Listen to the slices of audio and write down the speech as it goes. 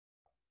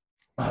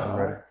I'm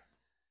ready.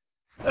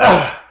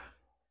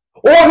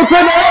 Welcome to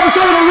the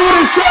episode of the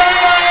Rudy Show!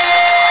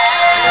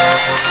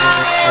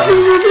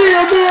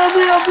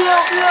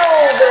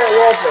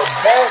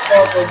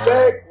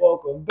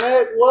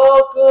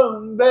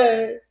 Welcome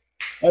back.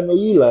 I know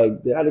you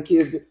like that. How the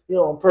kids do,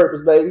 on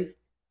purpose, baby.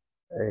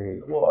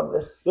 Hey. All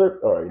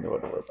right, you know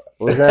what to worry about.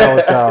 What's down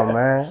with y'all,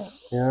 man?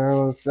 You know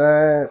what I'm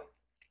saying?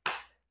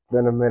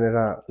 Been a minute,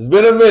 huh? It's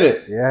been a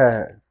minute.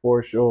 Yeah,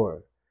 for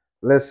sure.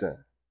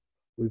 Listen,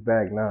 we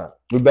back now.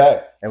 We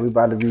back. And we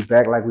about to be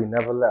back like we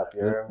never left.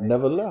 You hear me?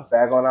 Never left.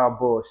 Back on our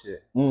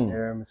bullshit. You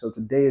hear me? So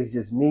today is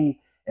just me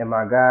and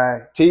my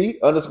guy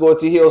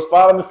T_T Hills.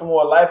 Follow me for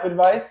more life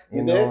advice.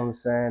 You know what I'm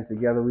saying?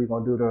 Together we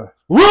gonna do the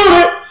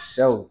Rudy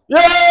Show. Yay!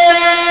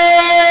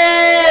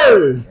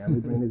 And we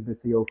bring this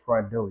bitch to your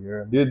front door. You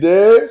hear me? You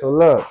did? So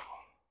look,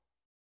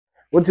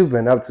 what you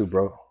been up to,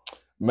 bro?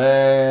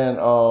 Man,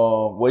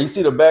 well, you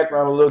see the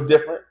background a little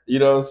different. You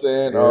know what I'm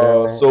saying?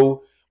 Yeah,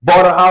 so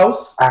bought a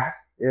house.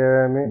 You know what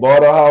I mean?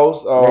 Bought a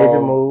house.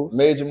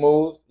 Major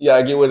moves. Yeah,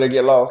 I get where they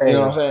get lost. Hey. You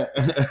know what I'm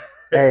saying?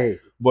 Hey.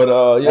 But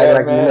yeah,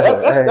 like man,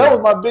 that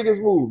was my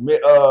biggest move.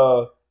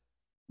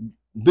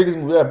 Biggest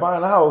move, yeah,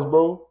 buying a house,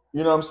 bro.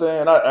 You know what I'm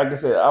saying? Like I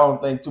said, I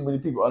don't think too many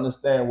people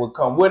understand what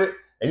come with it,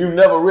 and you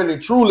never really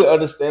truly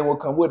understand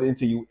what come with it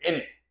until you in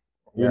it.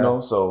 You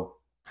know, so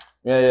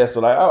yeah. So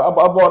like, I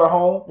bought a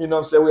home. You know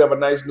what I'm saying? We have a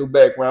nice new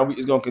background.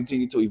 It's gonna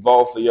continue to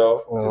evolve for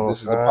y'all.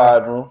 This is the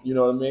pod room. You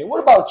know what I mean?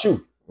 What about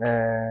you?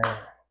 Man,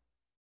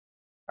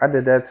 I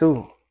did that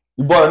too.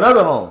 You bought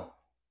another home?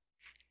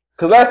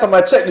 Cause last time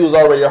I checked, you was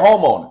already a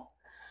homeowner.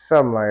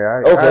 Something like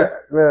that. Okay.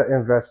 Real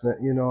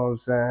investment, you know what I'm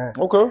saying?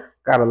 Okay.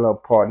 Got a little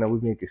partner. We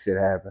making shit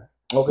happen.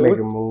 Okay.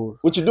 Making moves.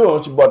 What you doing?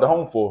 What you bought the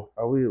home for?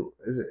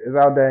 It's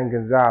out there in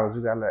Gonzales.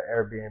 We got a little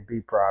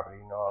Airbnb property,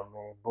 you know what I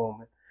mean?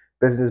 Booming.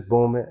 Business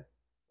booming.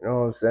 You know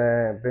what I'm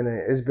saying?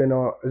 It's been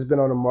on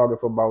the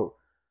market for about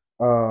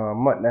a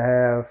month and a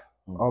half,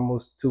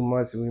 almost 2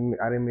 months.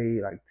 I done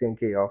made like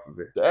 10K off of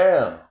it.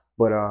 Damn.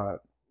 But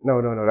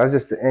no. That's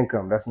just the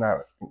income. That's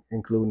not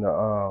including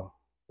the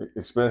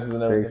expenses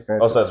and everything.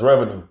 Oh, so that's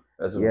revenue.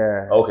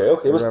 Yeah.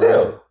 Okay. But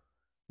still.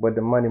 But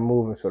the money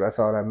moving, so that's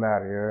all that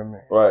matters. You know what I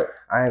mean? Right.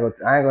 I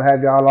ain't gonna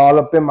have y'all all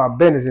up in my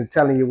business and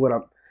telling you what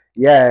I'm.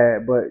 Yeah,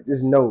 but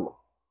just know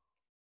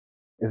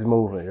it's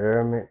moving. You know what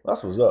I mean?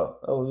 That's what's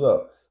up. That was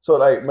up. So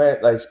like, man,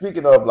 like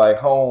speaking of like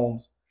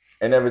homes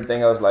and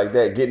everything else like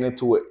that, getting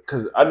into it,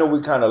 because I know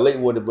we kind of late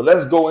with it, but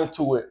let's go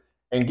into it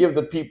and give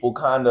the people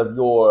kind of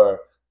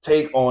your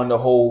take on the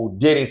whole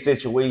Diddy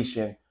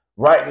situation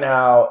right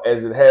now,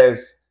 as it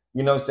has.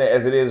 You know what I'm saying?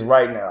 As it is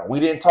right now. We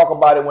didn't talk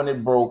about it when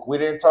it broke. We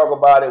didn't talk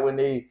about it when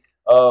they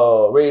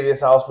raided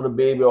his house for the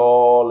baby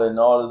oil and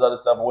all this other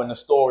stuff, when the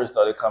stories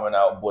started coming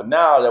out. But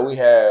now that we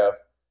have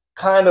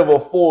kind of a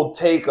full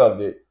take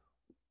of it,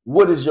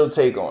 what is your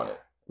take on it?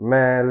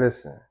 Man,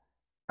 listen.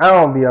 I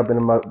don't be up in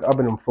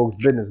them folks'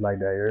 business like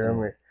that. You know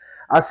what I mean?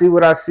 I see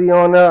what I see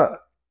on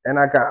and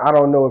I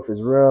don't know if it's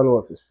real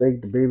or if it's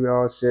fake, the baby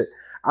oil shit.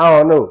 I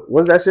don't know.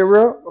 Was that shit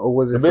real or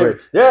was it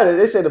fake? Yeah,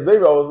 they said the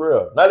baby oil was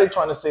real. Now they're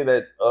trying to say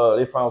that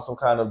they found some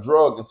kind of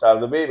drug inside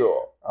of the baby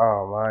oil.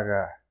 Oh my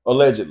God.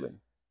 Allegedly.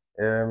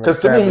 Yeah, because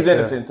to me he's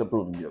innocent until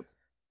proven guilty.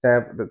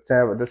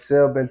 The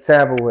cell been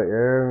tampered with. You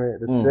know what I mean?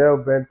 The cell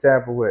been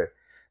tampered with.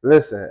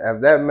 Listen, if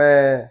that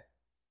man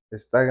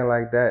is thugging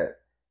like that,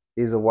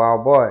 he's a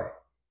wild boy.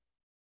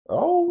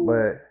 Oh.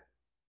 But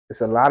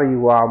it's a lot of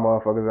you wild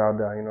motherfuckers out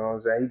there. You know what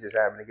I'm saying? He just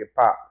happened to get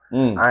popped.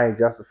 I ain't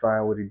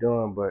justifying what he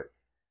doing, but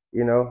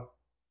you know,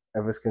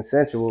 if it's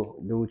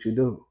consensual, do what you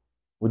do.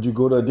 Would you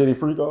go to a Diddy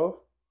freak off?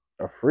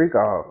 A freak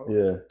off?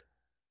 Yeah.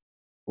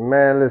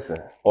 Man, listen.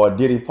 Or a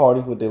Diddy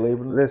party, what they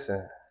label it?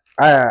 Listen,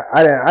 I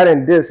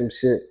didn't did some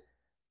shit,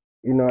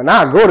 you know, and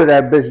I go to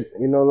that bitch,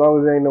 you know, as long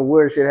as there ain't no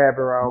weird shit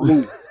happen around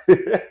me.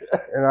 You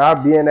know,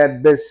 I'll be in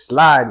that bitch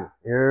sliding.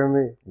 You hear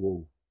me?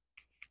 Whoa.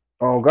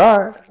 Oh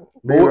God.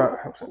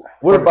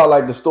 What about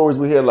like the stories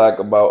we hear like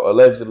about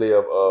allegedly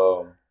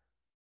of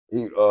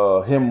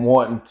him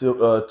wanting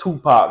to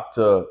Tupac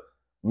to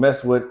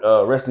mess with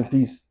rest in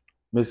peace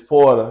Miss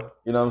Porter,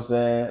 you know what I'm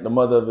saying, the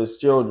mother of his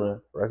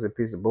children. Rest in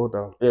peace to both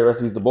of them. Yeah, rest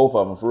in peace to both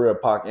of them, for real,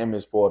 Pac and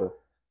Miss Porter.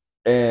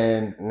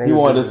 And he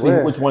wanted to see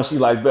which one she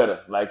liked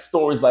better. Like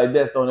stories like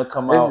that starting to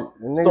come out.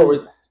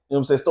 Stories, you know what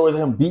I'm saying, stories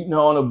of him beating her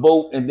on a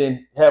boat and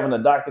then having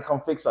a doctor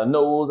come fix her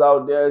nose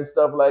out there and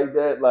stuff like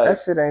that. Like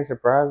that shit ain't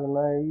surprising,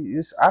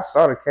 man. I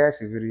saw the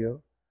Cassie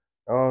video.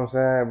 You know what I'm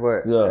saying?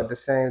 But at the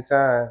same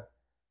time,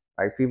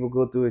 like people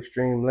go through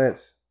extreme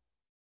lengths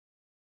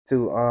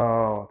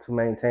to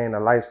maintain a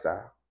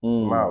lifestyle,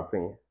 in my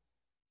opinion.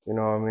 You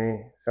know what I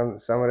mean? Some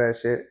of that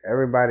shit,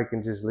 everybody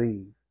can just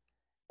leave.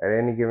 At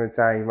any given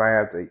time, you might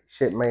have to.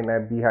 Shit may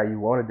not be how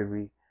you want it to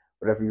be,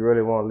 but if you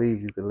really want to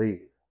leave, you can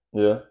leave.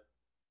 Yeah.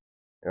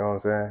 You know what I'm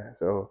saying?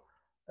 So,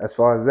 as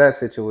far as that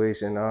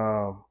situation,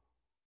 how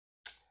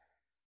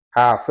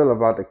I feel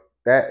about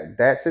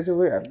that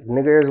situation,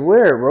 nigga, is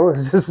weird, bro.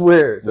 It's just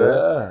weird. So.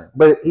 Yeah.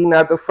 But he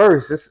not the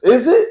first. Is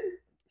it?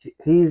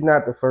 He's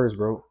not the first,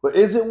 bro. But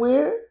is it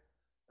weird?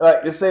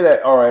 Like, just say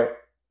that. All right.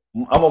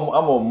 I'm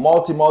a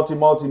multi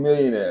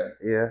millionaire.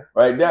 Yeah.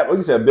 Right? That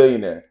you said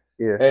billionaire.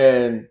 Yeah.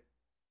 And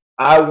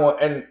I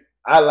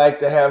like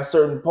to have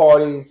certain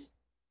parties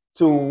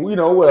to,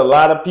 where a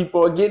lot of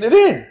people are getting it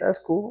in. That's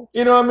cool.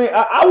 You know what I mean?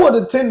 I would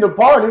attend the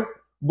party,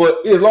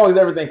 but as long as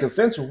everything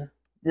consensual.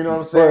 You know what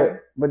I'm saying?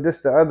 But this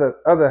the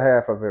other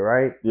half of it,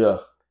 right? Yeah.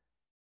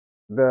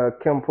 The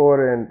Kim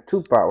Porter and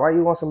Tupac. Why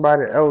you want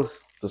somebody else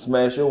to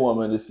smash your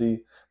woman to see?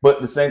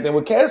 But the same thing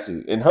with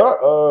Cassie in her, you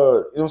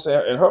know what I'm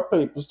saying, in her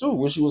papers too,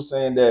 where she was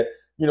saying that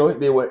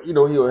they would,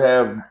 he'll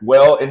have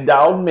well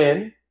endowed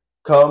men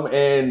come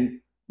and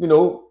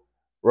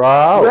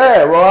raw out.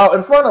 Yeah, raw out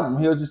in front of him.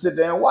 He'll just sit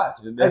there and watch.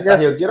 That's how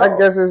he'll get off. I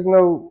guess it's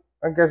no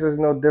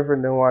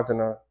different than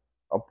watching a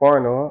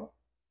porno.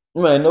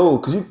 Man, no,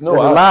 because it's a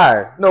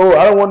lie. No,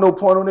 I don't want no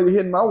porno nigga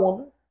hitting my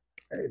woman.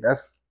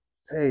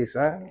 Hey,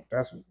 son,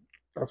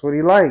 that's what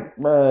he like.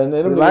 Man,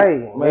 he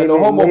like. Man, no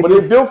homo, but they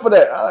built for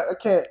that. I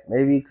can't.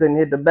 Maybe he couldn't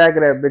hit the back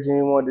of that bitch and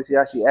he wanted to see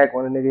how she act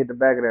when a nigga hit the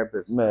back of that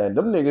bitch. Man,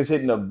 them niggas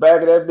hitting the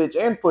back of that bitch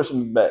and pushing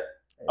the back.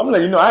 I'm gonna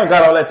let you know I ain't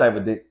got all that type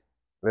of dick.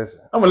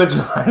 Listen. I'm gonna let you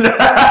know.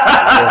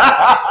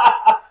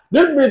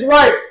 This bitch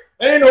right.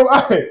 Ain't no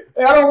hey,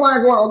 I don't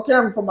mind going on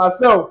camera for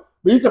myself,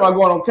 but you talking about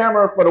going on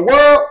camera for the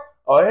world?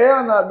 Oh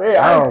hell no, man.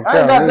 I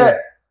ain't got that.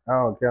 I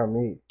don't count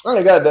me. I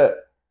ain't got that.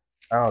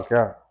 I don't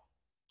count.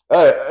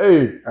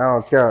 Hey. I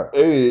don't count.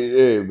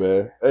 Hey,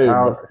 man. Hey,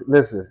 man.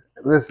 Listen.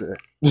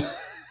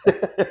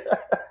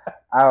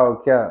 I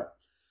don't count.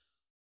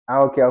 I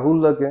don't care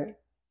who looking.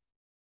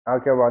 I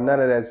don't care about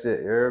none of that shit.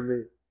 You heard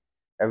me?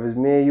 If it's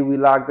me and you, we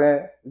locked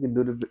in.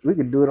 We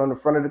can do it on the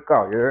front of the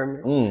car. You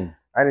heard me?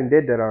 I done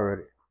did that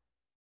already.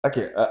 I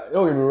can't.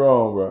 Don't get me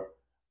wrong, bro.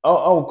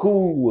 I'm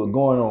cool with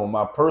going on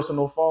my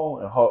personal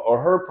phone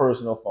or her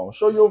personal phone.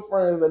 Show your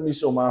friends. Let me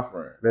show my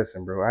friends.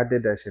 Listen, bro. I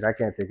did that shit. I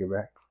can't take it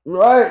back.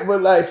 Right,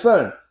 but like,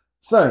 son,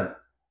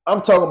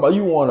 I'm talking about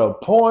you want a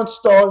porn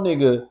star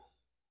nigga.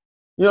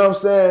 You know what I'm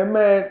saying,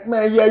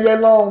 man, yeah,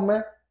 long,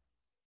 man.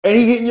 And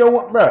he hitting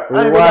your bro.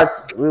 We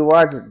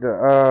watched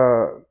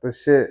the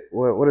shit.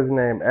 What is his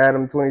name?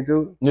 Adam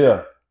 22.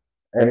 Yeah,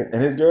 and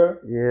his girl.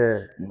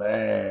 Yeah,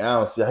 man, I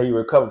don't see how you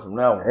recover from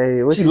that one.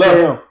 Hey, what she loved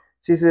him.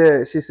 She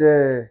said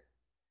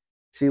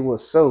she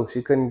was so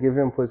she couldn't give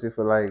him pussy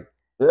for like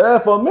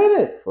for a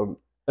minute, for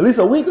at least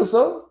a week or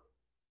so.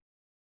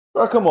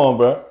 Bro, come on,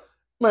 bro.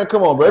 Man,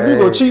 come on, bro. If you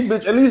go cheap,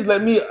 bitch, at least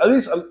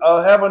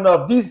have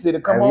enough decency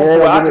to come home to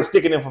where I can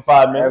stick it in for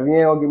 5 minutes. If you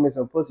ain't gonna give me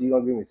some pussy, you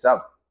gonna give me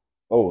something.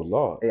 Oh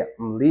Lord. Yeah,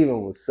 I'm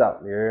leaving with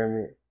something. You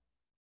hear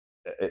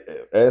me?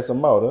 Add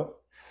some out,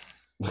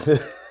 huh?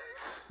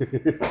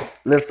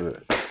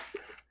 Listen.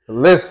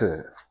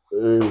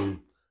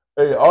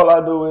 Hey, all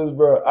I do is,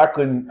 bro, I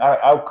couldn't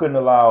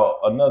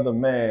allow another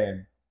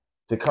man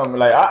to come.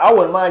 Like, I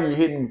wouldn't mind you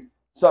hitting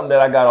something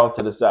that I got off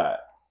to the side.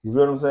 You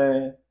feel what I'm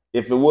saying?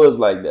 If it was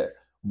like that.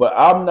 But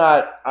I'm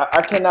not,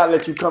 I cannot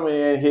let you come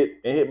in and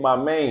hit my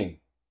main.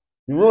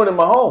 You ruining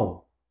my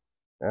home.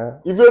 Yeah.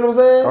 You feel what I'm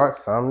saying?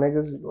 Some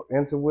niggas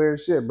into weird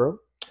shit, bro.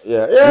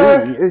 Yeah.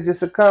 It's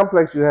just a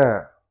complex you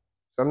have.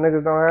 Some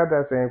niggas don't have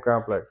that same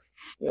complex.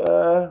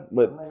 Yeah,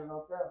 but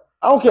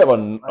I don't care about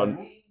like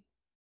me.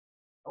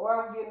 What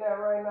I'm getting at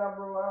right now,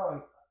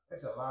 bro,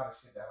 it's a lot of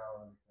shit that I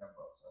don't really care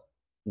about. So.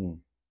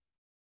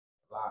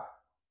 A lot.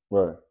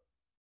 Right.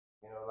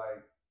 You know,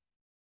 like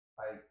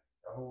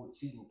the whole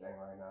cheating thing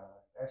right now.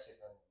 That shit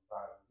doesn't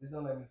bother me. Just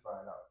don't let me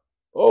find out.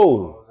 Oh. You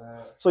know what I'm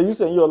saying? So you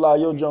saying you allow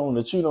your Joan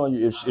to cheat on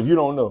you if you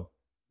don't know?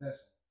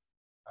 Listen,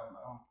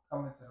 I'm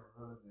coming to the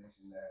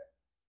realization that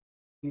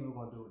people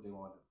gonna do what they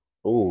want to do.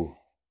 Oh.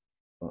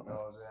 You know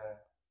what I'm saying?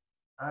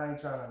 I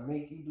ain't trying to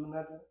make you do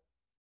nothing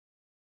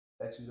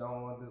that you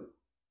don't want to do.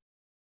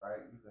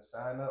 Right? You can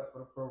sign up for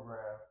the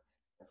program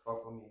and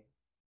fuck with me.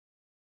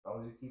 As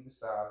long as you keep it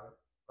silent,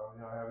 as long as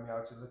you don't have me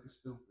out here looking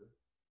stupid,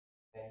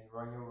 and you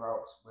run your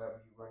routes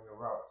wherever you run your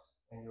routes,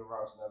 and your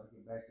routes never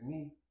get back to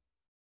me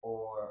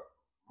or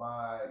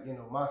my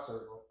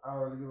circle. I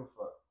don't really give a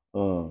fuck.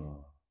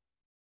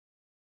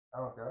 I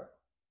don't care.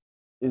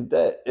 Is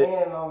that it? And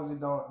as long as it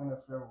don't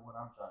interfere with what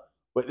I'm trying to do.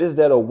 But is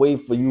that a way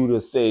for you to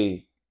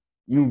say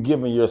you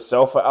giving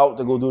yourself an out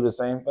to go do the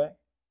same thing?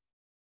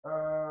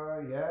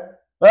 Yeah.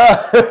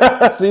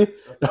 See,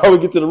 now we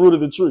get to the root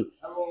of the tree.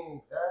 I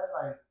mean,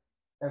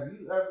 if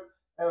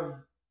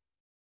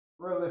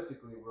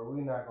realistically, bro,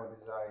 we're not gonna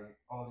desire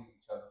only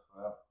each other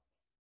forever.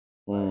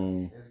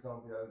 Right? There's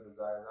gonna be other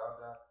desires out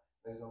there.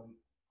 There's gonna be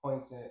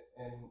points in a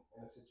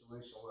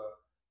situation where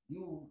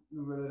you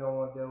really don't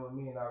want to deal with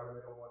me, and I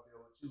really don't want to deal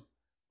with you.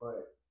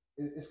 But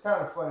it's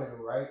kind of funny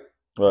though, right?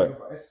 Right.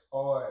 It's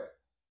hard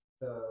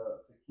to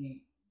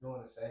keep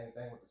doing the same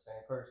thing with the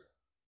same person.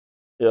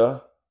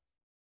 Yeah.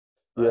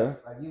 Right? Yeah.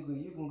 Like you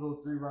can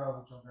go 3 rounds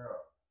with your girl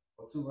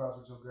or 2 rounds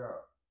with your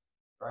girl,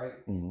 right?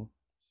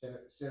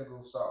 Shit'll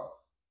go soft,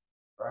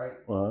 right?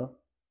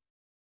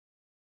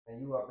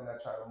 And you up in there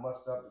trying to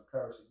muster up the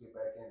courage to get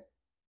back in,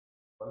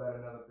 but let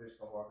another bitch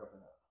come walk up in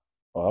there.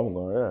 Oh, I'm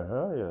going,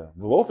 hell yeah.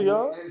 Both of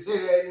y'all? It ain't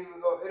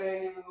even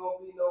gonna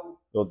be no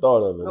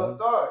thought of it. No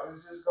thought.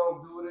 It's just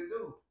gonna do what it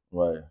do.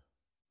 Right.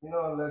 You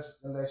know,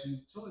 unless you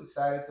too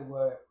excited to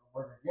work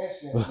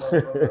against you and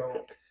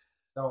motherfucker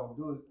don't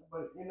do it.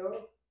 But you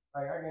know,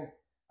 like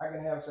I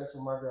can have sex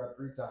with my girl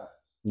 3 times.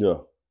 Yeah.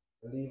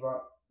 And leave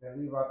out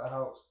the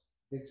house,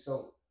 dick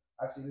soap.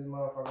 I see this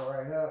motherfucker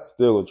right here.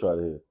 Still gonna try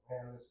to hit.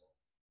 Man, listen,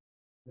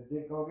 the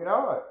dick gonna get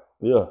hard.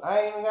 Yeah. I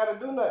ain't even gotta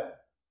do nothing.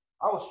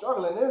 I was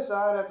struggling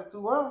inside after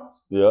 2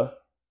 rounds. Yeah.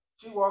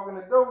 She walked in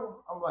the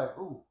door. I'm like,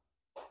 ooh,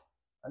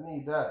 I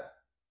need that.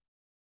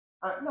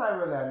 Not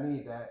really, I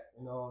need that.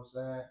 You know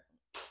what I'm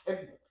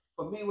saying?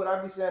 For me, what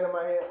I be saying in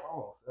my head, I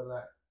don't feel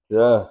like.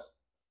 Yeah.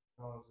 You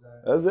know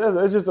what I'm saying?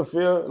 That's just a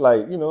feel,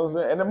 like, you know what I'm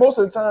saying? And then most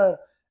of the time,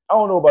 I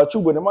don't know about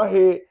you, but in my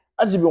head,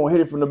 I just be gonna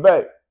hit it from the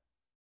back.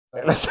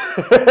 And that's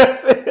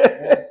it.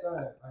 Yeah,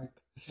 son. Like,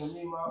 to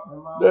me,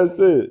 that's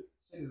it.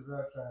 Shit is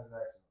real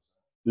transactional.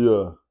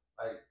 Yeah.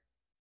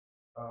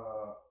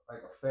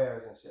 Like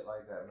affairs and shit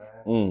like that,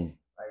 man.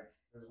 Like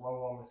this one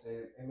woman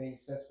said it made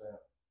sense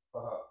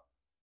for her.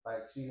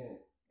 Like she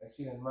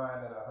didn't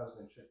mind that her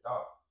husband tricked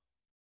off.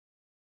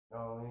 You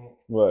know what I mean?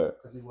 Right.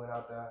 Because he went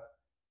out there,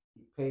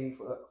 he paid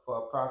for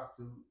a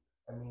prostitute.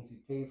 That means he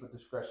paid for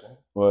discretion.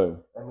 Right.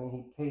 I mean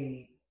he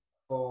paid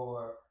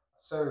for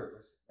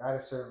service. Got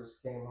his service,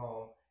 came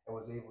home, and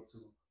was able to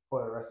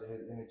pour the rest of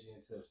his energy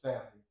into his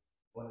family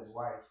when his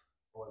wife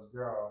or his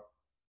girl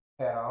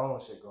had her own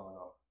shit going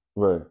on.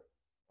 Right.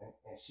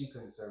 And she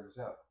couldn't service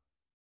him.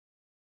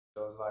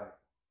 So it's like,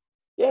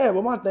 yeah,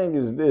 but my thing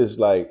is this: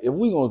 like, if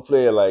we gonna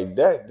play it like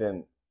that,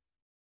 then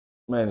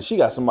man, she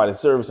got somebody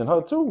servicing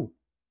her too.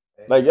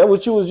 Hey. Like that's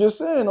what you was just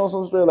saying on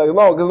some straight. Like as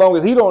long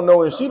as he don't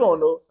know and she don't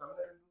know. Some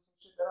niggas do some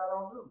shit that I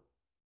don't do.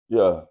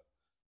 Yeah.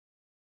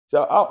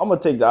 So I'm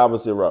gonna take the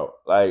opposite route.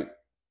 Like,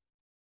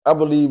 I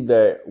believe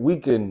that we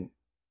can.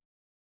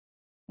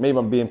 Maybe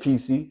I'm being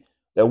PC.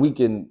 That we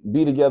can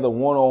be together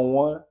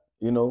one-on-one,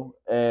 you know,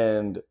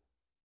 and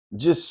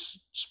just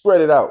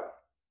spread it out.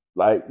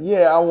 Like,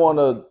 yeah, I want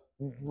to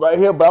right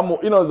here, but I'm,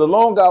 you know, the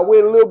longer I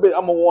wait a little bit,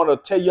 I'm gonna want to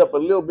tear you up a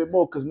little bit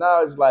more because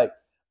now it's like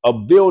a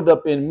build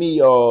up in me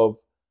of,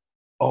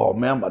 oh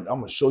man, I'm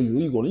gonna show you.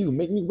 You gonna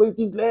make me wait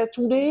these last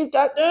 2 days?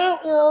 Goddamn,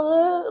 you know what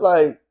I'm saying?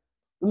 Like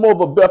more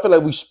of a. I feel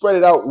like we spread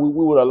it out. We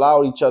would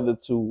allow each other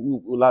to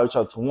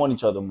want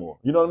each other more.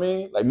 You know what I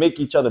mean? Like make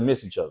each other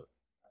miss each other.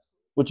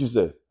 What you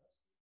say?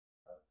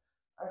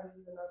 I didn't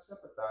even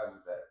sympathize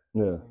with that.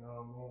 Yeah. You know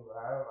what I mean? But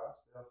I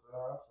still feel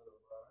how I feel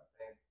about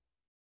it.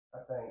 I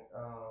think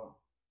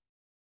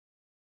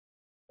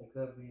it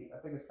could be. I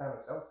think it's kind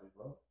of selfish,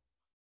 bro.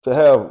 To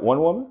have one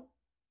woman?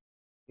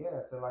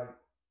 Yeah, to like,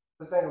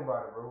 just think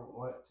about it,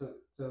 bro.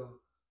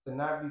 To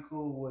not be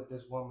cool with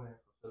this woman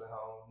fulfilling her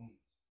own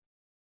needs,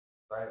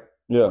 right?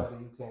 Yeah. Whether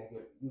you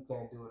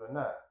can't do it or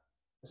not.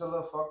 It's a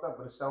little fucked up,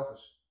 but it's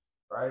selfish,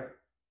 right?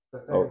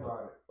 Just think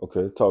about it.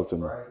 Okay, talk to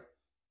me. Right?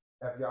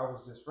 If y'all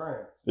was just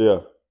friends. Yeah.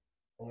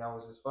 And y'all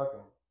was just fucking,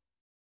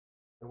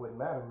 it wouldn't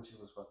matter who she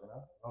was fucking, huh?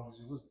 As long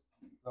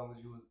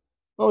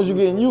as you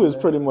getting you is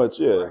pretty much,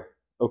 yeah. Right?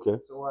 Okay.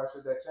 So why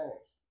should that change?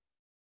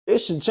 It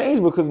should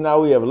change because now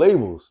we have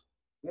labels.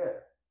 Yeah.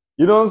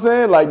 You know what I'm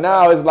saying? Like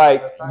now it's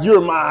like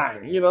you're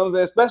mine. You know what I'm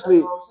saying? Especially.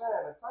 That's what I'm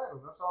saying. The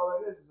title. That's all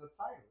it is a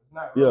title. It's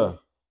not really. Yeah.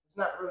 It's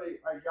not really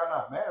like y'all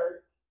not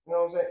married. You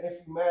know what I'm saying?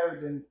 If you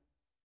married, then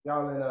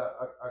y'all in a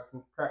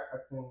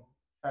contractual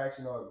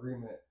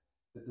agreement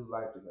to do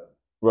life together.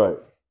 Right.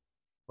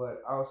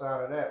 But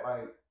outside of that,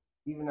 like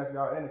even if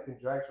y'all in a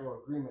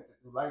contractual agreement to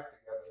do life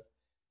together,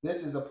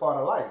 this is a part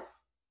of life.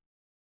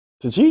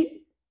 To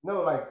cheat?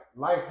 No, like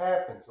life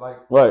happens. Like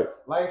right.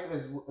 Life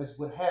is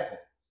what happens.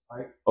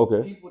 Right?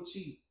 Okay. People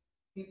cheat.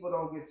 People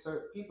don't get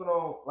certain. People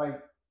don't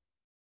like.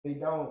 They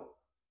don't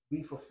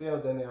be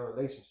fulfilled in their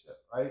relationship.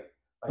 Right?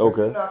 Like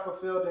okay. If you're not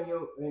fulfilled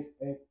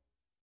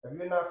if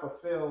you're not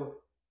fulfilled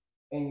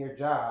in your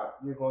job,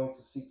 you're going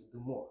to seek to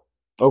do more.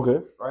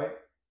 Okay. Right?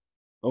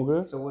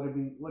 Okay. So would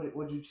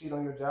you cheat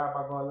on your job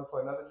by going to look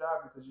for another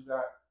job because you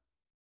got,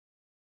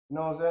 you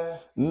know what I'm saying?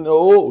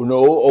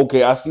 No.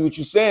 Okay, I see what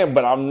you're saying,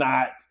 but I'm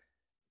not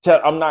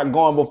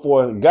going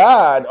before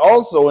God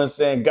also and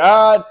saying,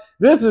 God,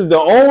 this is the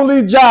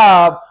only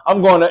job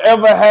I'm going to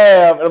ever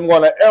have, and I'm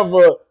going to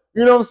ever,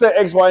 you know what I'm saying,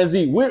 X, Y, and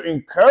Z. We're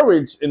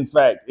encouraged, in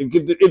fact.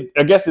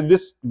 I guess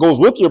this goes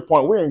with your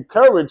point. We're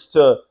encouraged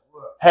to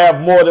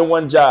have more than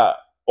one job,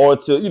 or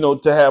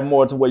to have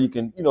more to where you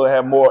can,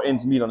 have more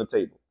ends meet on the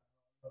table.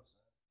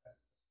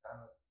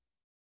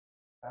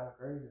 Kind of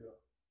crazy though.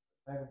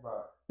 Think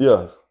about it.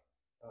 Yeah.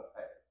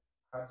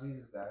 How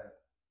Jesus died.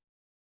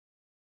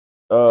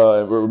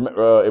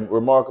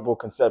 Remarkable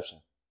conception.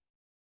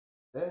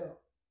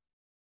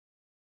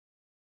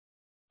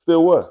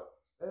 Still what?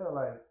 Still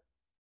like.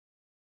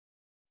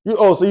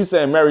 So you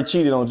saying Mary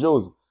cheated on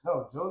Joseph?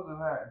 No, Joseph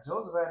had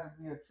to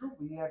be a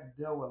trooper. He had to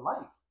deal with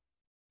life.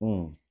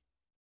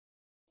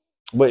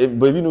 But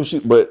if you knew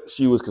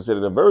she was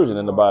considered a virgin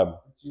in the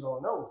Bible. But you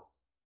don't know.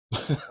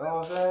 You know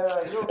what I'm saying?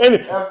 Like,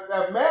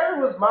 if Mary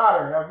was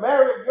modern,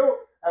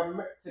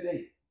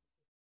 today.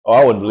 Oh,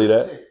 I wouldn't believe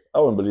that. I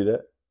wouldn't believe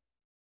that.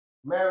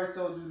 Mary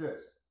told you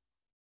this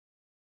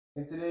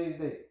in today's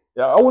day.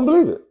 Yeah, I wouldn't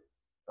believe it.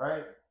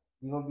 Right?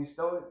 You gonna be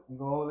stoic? You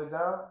gonna hold it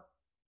down?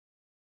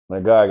 My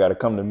God got to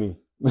come to me.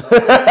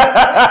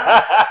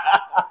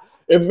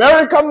 If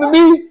Mary come to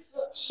me,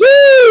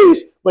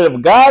 sheesh. But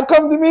if God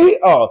come to me,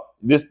 oh,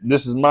 this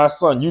is my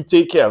son. You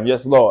take care of him.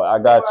 Yes, Lord, I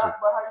got you. But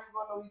how you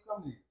gonna know he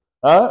come to you?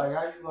 Huh? Like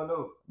how you gonna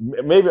know?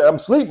 Maybe I'm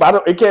asleep. I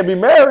don't. It can't be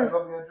Mary. It's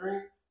gonna be a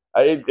dream.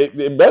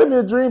 It better be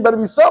a dream. Better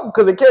be something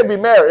because it can't be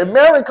Mary. If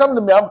Mary come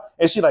to me,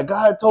 and she like,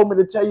 God told me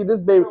to tell you this,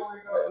 baby.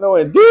 No,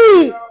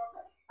 indeed.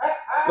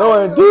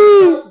 No,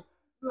 indeed.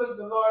 Look,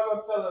 the Lord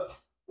gonna tell her.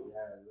 Yeah,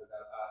 look,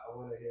 I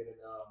went ahead and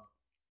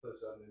put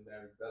something in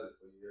Mary's belly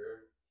for you.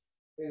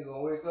 He's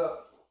gonna wake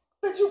up.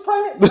 Bitch, you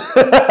pregnant?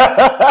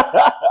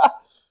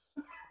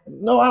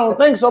 No, I don't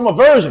think so. I'm a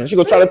virgin. She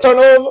gonna try to turn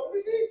over.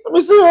 Let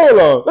me see. Hold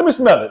on. Let me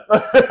smell it.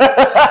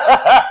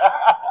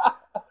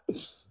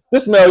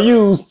 This smell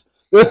used.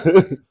 That's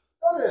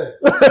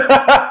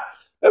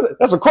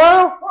a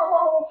crown? My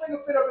whole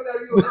finger fit up in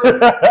there. You a virgin.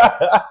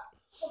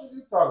 What are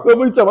you talking about? What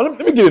are you talking about?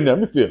 Let me get in there.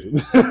 Let me feel it.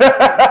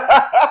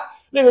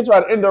 Nigga try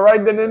to end it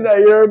right then and there.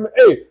 You heard me?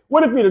 Hey,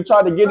 what if he'd have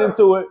tried to get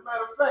into it?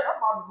 Matter of fact, I'm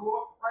about to go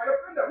up right up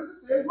in there. We can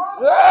see his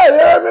mom. Yeah, you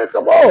heard me?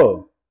 Come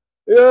on.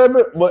 You heard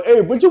me? But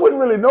hey, but you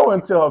wouldn't really know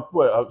until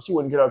she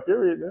wouldn't get her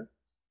period then.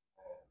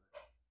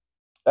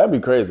 That'd be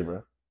crazy,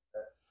 bro.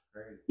 That's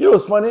crazy. You know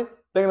what's funny?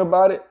 Thinking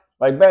about it,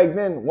 like back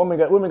then, women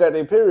got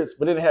their periods,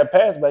 but they didn't have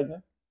pads back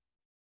then.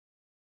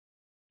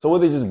 So were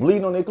they just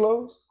bleeding on their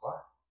clothes? Why?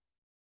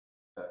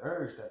 The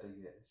urge that they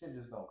get, the shit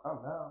just don't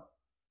come down.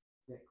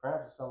 Get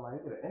cramps or something like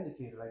that. You get an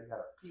indicator like you got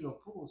a pee or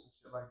poo or some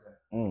shit like that.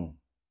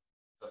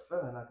 It's a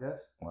feeling, I guess.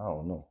 I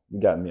don't know. You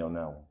got me on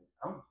that one.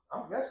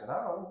 I'm guessing. I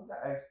don't know. You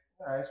gotta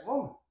ask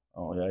woman.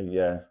 Oh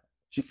yeah.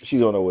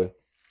 She's on her way.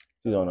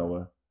 She's on her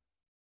way.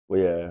 Well,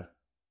 yeah.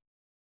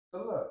 So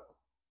look,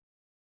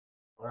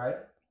 right?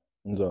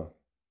 So.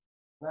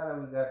 Now that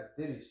we got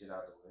the Diddy shit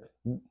out the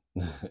way,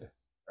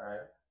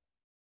 right?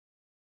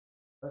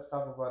 Let's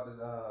talk about this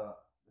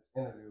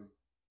interview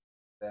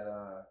that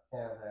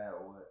Cam had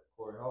with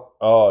Corey Holcomb.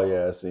 Oh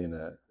yeah, I seen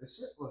that. The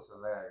shit was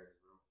hilarious,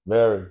 bro.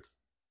 Very.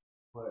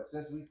 But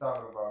since we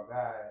talking about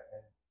God,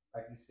 and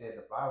like you said,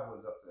 the Bible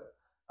is up to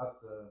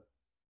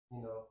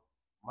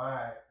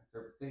my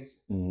interpretation.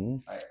 Mm-hmm.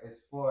 Like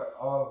it's for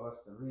all of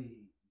us to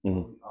read, but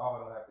we all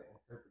don't have to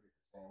interpret it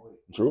the same way.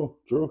 True.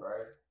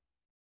 Right.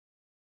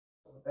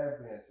 So with that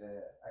being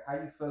said, like how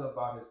you feel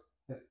about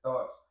his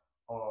thoughts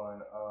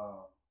on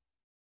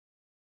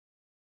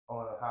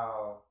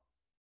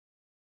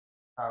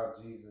how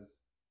Jesus,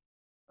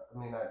 I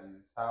mean not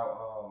Jesus,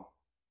 how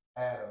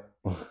Adam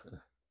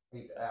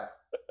ate the apple.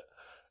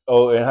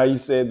 Oh, and how you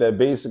said that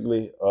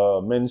basically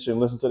men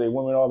shouldn't listen to their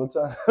women all the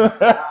time.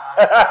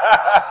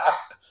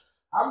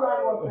 I'm not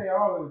gonna say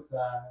all of the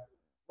time.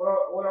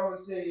 What I'm gonna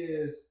say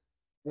is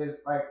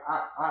like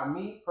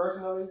me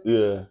personally,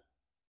 yeah,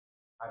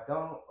 I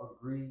don't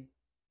agree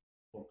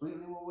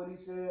completely with what he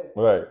said.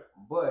 Right.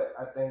 But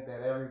I think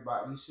that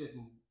everybody, you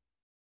shouldn't,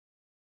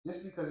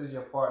 just because it's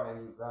your partner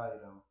and you value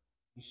them,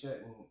 you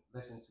shouldn't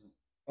listen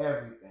to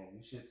everything.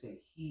 You should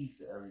take heed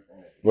to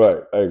everything.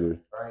 Right, I agree.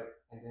 Right,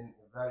 and then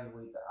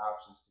evaluate the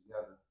options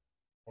together,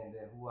 and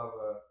then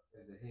whoever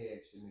is the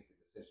head should make the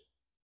decision.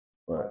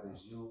 Right. Whether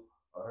it's you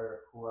or her,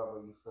 whoever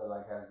you feel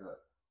like has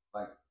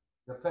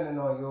depending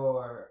on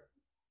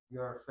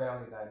your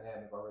family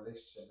dynamic or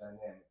relationship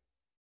dynamic,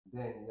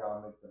 then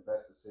y'all make the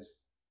best decision.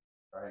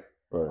 Right.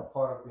 A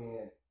part of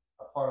being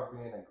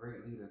a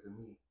great leader to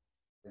me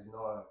is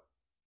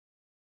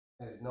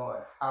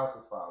knowing how to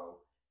follow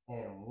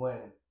and when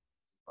to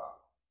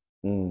follow.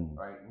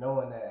 Right.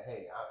 Knowing that,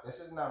 hey, this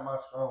is not my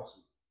strong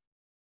suit.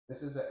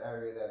 This is an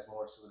area that's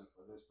more suited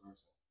for this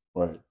person.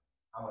 Right.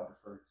 I'm gonna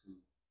defer to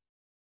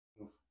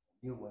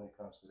you when it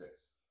comes to this.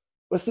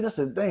 But see, that's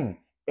the thing.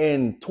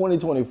 In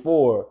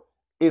 2024,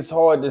 it's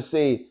hard to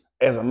say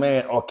as a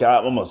man, okay,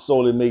 I'm gonna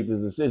solely make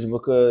this decision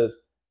because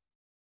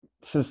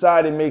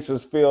society makes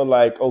us feel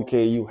like,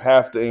 okay, you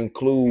have to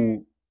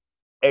include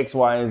X,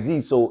 Y, and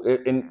Z. So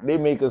and they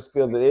make us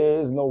feel that there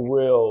is no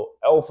real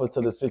alpha to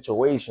the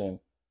situation.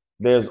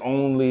 There's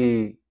only,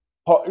 you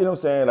know what I'm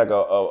saying, like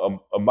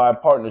a by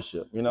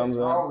partnership. You know what I'm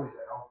saying? Always an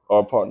alpha. Or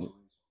a partner.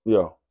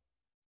 Yeah.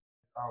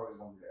 It's always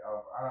gonna be the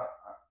alpha.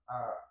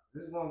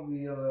 This is gonna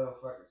be a little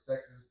fucking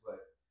sexist, but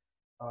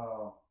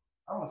I'm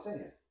gonna say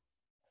it.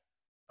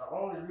 The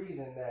only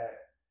reason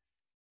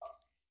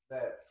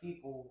that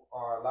people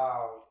are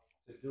allowed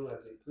to do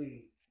as they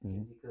please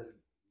is because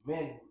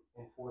men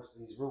enforce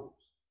these rules.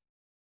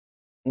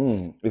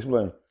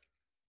 Explain.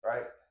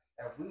 Right?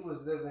 If we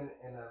was living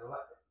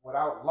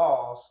without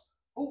laws,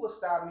 who would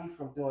stop me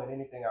from doing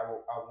anything I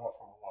want from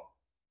a woman?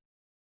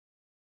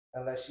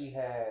 Unless she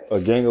had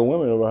a gang of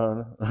women around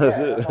her. That's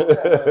it.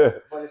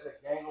 But it's a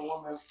gang of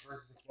women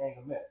versus a gang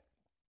of men.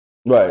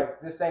 Right.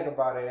 Like, just think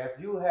about it. If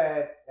you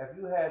had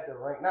the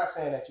rank, not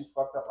saying that you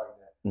fucked up like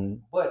that,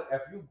 but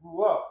if you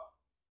grew up,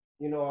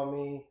 you know what I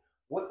mean,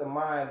 with the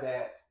mind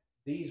that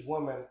these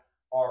women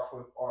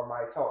are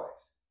my toys.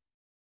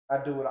 I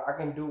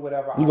can do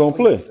whatever you gonna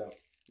play. Them.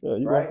 Yeah,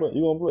 you gonna play.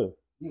 You gonna play.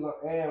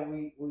 And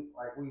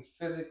we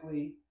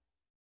physically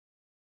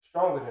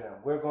stronger than them.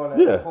 We're going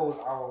to impose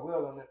our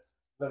will on them,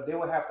 but they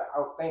would have to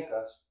outthink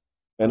us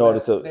in order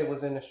to. They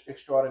was in an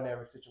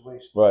extraordinary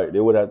situation. Right. They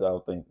would have to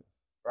outthink us.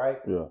 Right.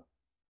 Yeah.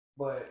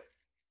 But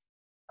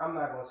I'm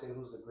not gonna say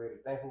who's the greater.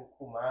 Think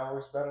who mine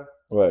works better.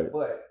 Right.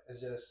 But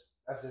that's just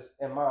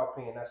in my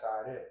opinion. That's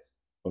how it is.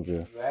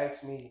 Okay. If you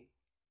ask me,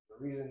 the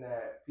reason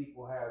that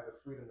people have the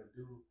freedom to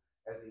do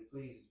as they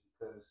please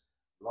is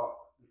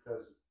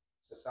because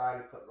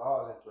society put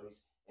laws in place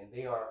and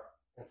they are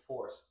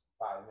enforced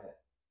by men.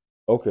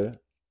 Okay.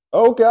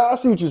 Okay, I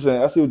see what you're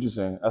saying.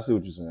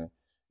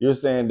 You're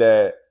saying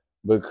that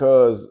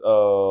because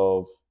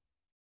of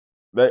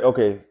that.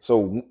 Okay,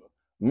 so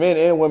men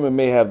and women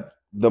may have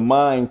the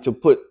mind to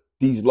put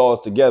these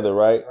laws together,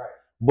 right? Right.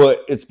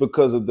 But it's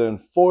because of the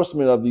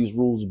enforcement of these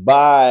rules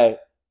by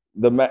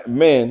the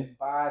men,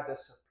 by the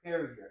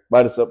superior,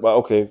 by the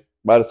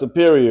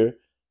superior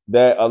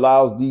that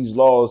allows these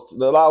laws,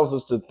 that allows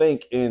us to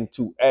think and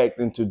to act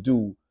and to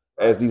do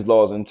as these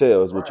laws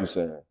entail. Is what you're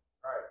saying? Right.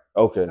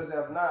 Okay. Because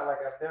if not, like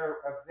if there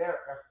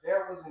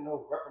wasn't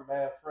no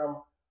reprimand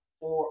from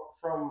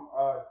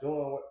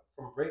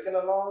breaking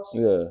the laws,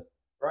 yeah,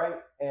 right,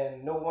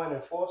 and no one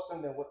enforced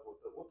them, then what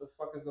the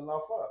fuck is the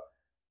law for?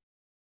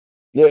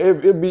 Yeah,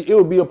 it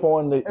would be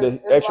upon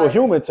the actual like,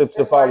 human to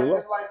follow the law.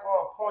 It's like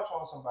going to punch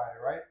on somebody,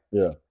 right?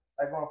 Yeah.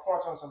 Like going to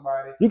punch on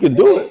somebody. You can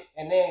do it,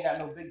 and they ain't got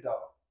no big dog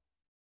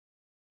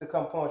to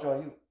come punch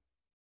on you.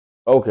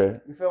 Okay.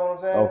 You feel what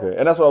I'm saying? Okay,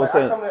 and that's what I was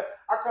saying. I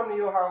come to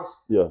your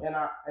house. Yeah. And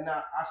I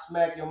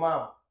smack your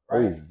mama.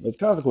 Right. Ooh, there's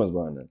consequence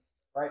behind that.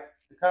 Right.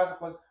 The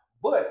consequence,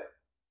 but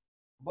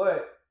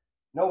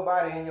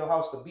nobody in your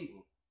house could beat me.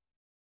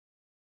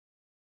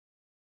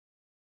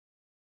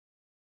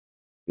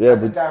 Yeah, I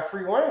just got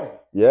free reign.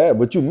 Yeah,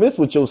 but you miss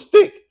with your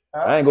stick.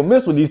 Huh? I ain't gonna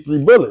miss with these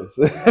 3 bullets.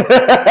 That's what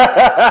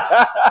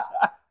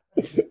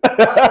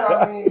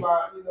I mean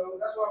by,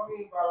 that's what I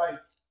mean by, like,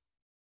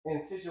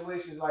 in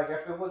situations like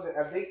if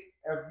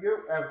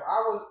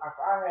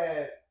I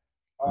had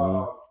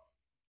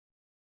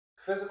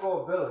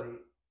physical ability,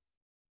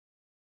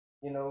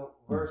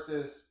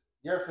 versus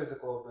your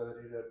physical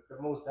ability,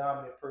 the most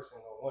dominant person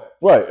will win.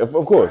 Right, of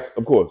course, right?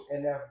 Of course.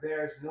 And if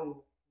there's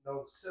no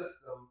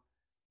system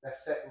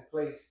that's set in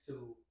place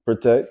to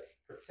protect,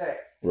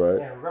 right,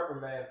 and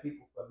reprimand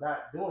people for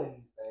not doing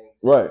these things,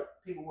 right,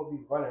 people will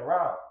be running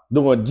around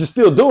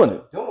still doing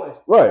it, right,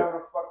 whatever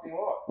the fuck they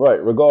want,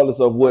 right, regardless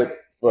of what,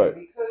 right. And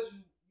because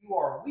you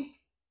are weak,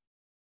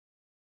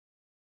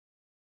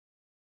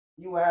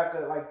 you would have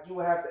to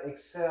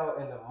excel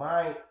in the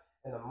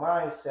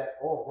mindset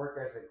or work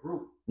as a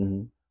group.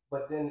 Mm-hmm.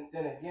 But then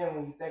again,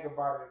 when you think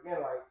about it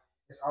again, like,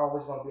 it's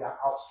always going to be an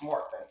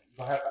outsmart thing. You're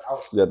going to have to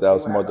outsmart. You have to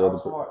outsmart the other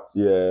person.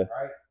 Yeah.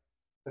 Right?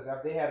 Because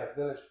if they had a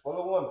village full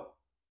of women,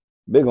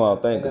 they're going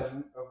to outthink us.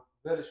 A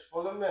village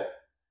full of men,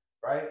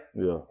 right?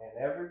 Yeah. And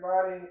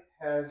everybody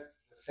has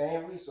the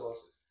same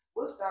resources.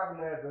 What's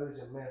stopping that village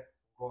of men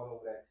going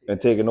over that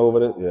and taking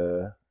over it?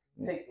 Yeah.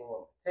 Take the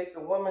woman. Take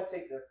the woman,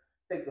 take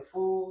the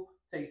food,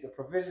 take the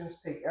provisions,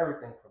 take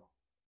everything from them.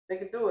 They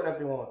can do it if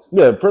they want to.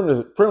 Yeah,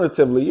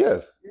 primitively,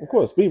 yes. Yeah. Of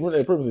course,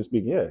 primitively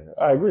speaking, yeah.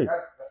 I agree.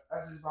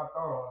 That's just my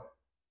thought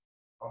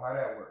on how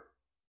that works.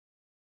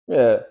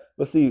 Yeah,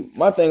 but see,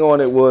 my thing on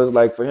it was,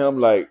 like, for him,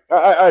 like,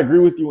 I agree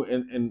with you,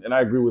 and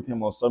I agree with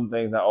him on some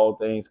things, not all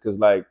things, because,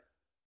 like,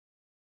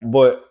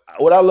 but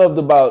what I loved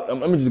about,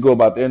 let me just go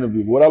about the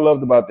interview. What I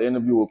loved about the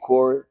interview with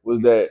Corey was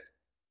that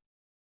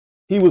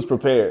he was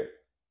prepared.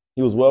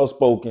 He was well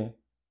spoken,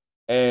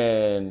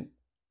 and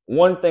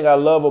one thing I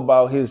love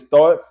about his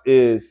thoughts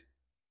is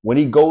when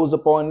he goes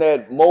up on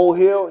that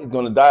molehill, he's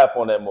going to die up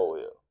on that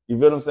molehill. You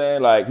feel what I'm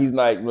saying? Like, he's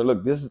like, well,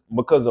 look, this is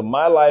because of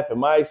my life and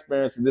my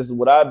experiences. This is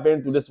what I've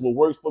been through. This is what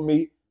works for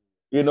me.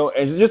 And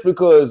just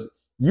because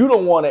you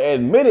don't want to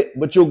admit it,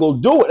 but you'll go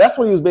do it. That's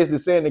what he was basically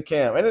saying to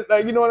Cam. And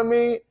like, you know what I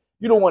mean?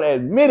 You don't want to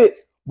admit it,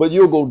 but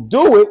you'll go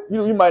do it.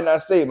 You might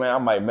not say, man, I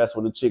might mess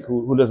with a chick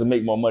who doesn't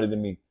make more money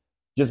than me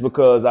just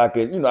because I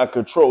can, I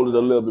control it a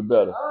little bit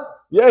better.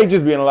 Yeah, he's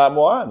just being a lot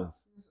more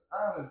honest.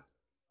 Honest.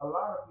 A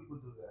lot of people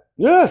do that.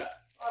 Yes.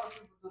 A lot of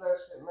people do that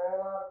shit, man. A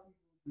lot of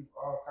people do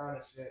all kind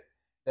of shit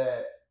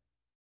that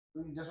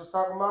we just was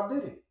talking about,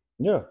 Diddy.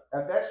 Yeah.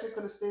 If that shit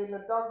could have stayed in the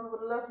dark, we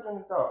would have left it in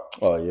the dark.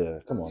 Oh yeah,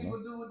 come on.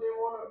 People do what they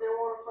want to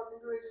fucking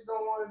do. They just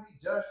don't want to be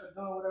judged for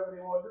doing whatever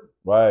they want to do.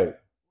 Right.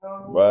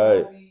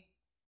 Right.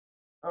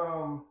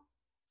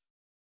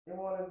 They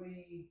want to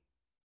be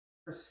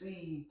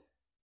perceived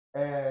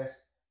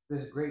as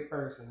this great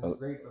person, this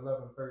great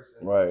beloved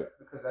person. Right.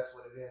 Because that's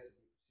what it is to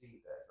be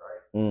perceived as,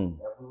 right?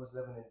 If we was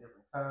living in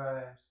different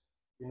times,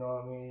 you know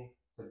what I mean?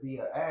 To be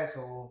an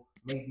asshole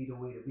may be the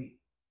way to be.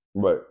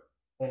 Right.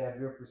 And if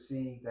you're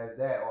perceived as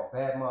that or a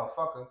bad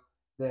motherfucker,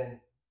 then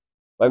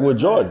like with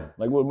Jordan,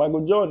 like with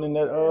Michael Jordan in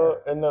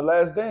that in the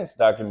Last Dance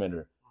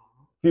documentary.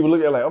 People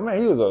look at it like, oh man,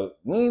 he was a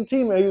mean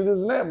teammate, he was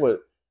this and that, but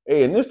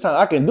hey, in this time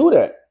I can do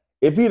that.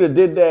 If he'd have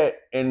did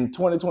that in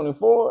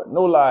 2024,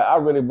 no lie, I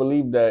really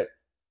believe that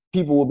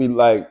people will be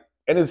like,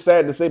 and it's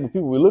sad to say, but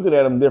people will be looking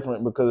at him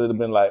different because it'd have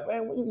been like,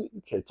 man, you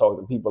can't talk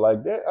to people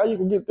like that. How you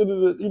can get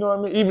through you know what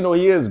I mean? Even though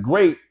he is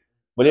great,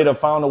 But they'd have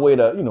found a way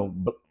to,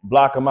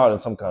 block them out in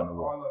some kind of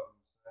way. All of them,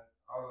 son.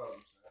 All of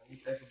them, son.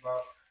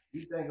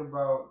 You think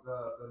about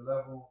the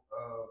level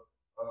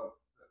of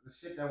the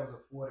shit that was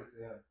afforded to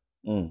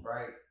him,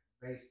 right?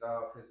 Based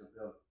off his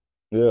ability.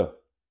 Yeah.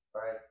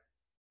 Right?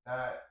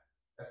 Not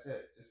that's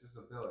it, just his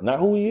ability. Not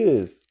who he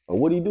is or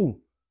what he do.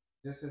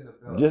 Just his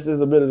ability. Just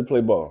his ability to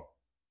play ball.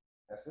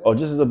 That's it. Or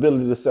just his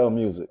ability to sell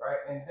music. Right.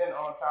 And then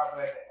on top of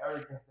that, the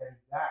arrogance that he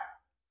got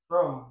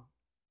from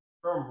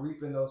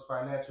reaping those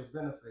financial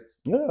benefits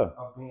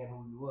of being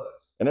who he was.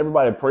 And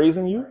everybody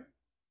praising you? Right?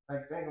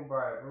 Like think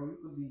about it, bro.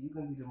 You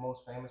can be the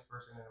most famous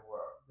person in the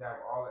world. You have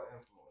all the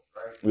influence,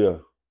 right? Yeah.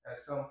 At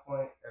some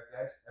point,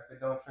 if it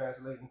don't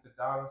translate into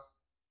dollars,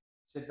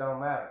 shit don't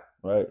matter.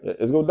 Right.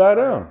 It's gonna die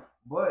down.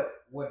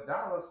 But what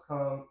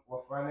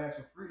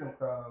financial freedom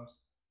comes.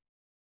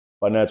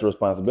 Financial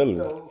responsibility.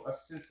 A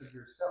sense of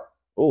yourself.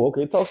 Oh,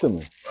 okay. Talk to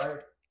me. Right.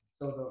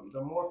 So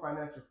the more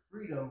financial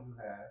freedom you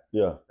have,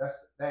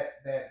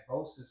 that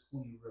boasts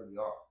who you really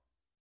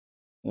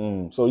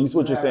are. So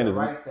what you're saying is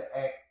right to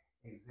act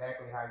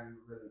exactly how you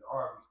really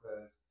are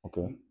because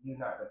you're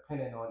not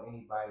dependent on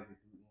anybody to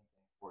do anything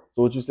for you.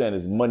 So what you're saying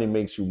is money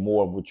makes you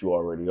more of what you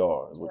already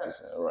are. Is what you're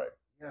saying, right?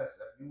 Yes.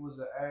 If you was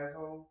an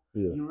asshole,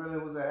 you really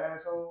was an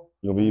asshole.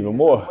 You're gonna be even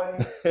more.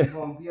 Money, you're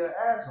gonna be an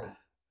asshole.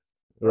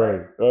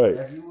 Right.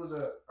 If you was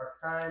a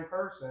kind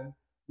person,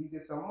 you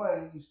get some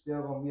money, you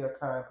still gonna be a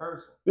kind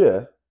person.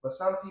 Yeah. But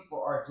some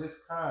people are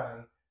just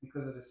kind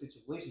because of the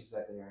situations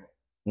that they're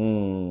in.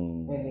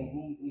 And they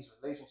need these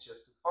relationships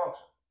to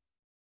function.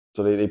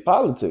 So they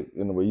politic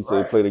in the way you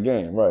say play the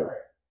game, right?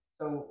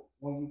 So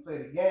when you play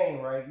the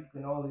game, right, you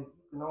can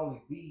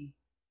only be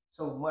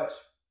so much,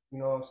 you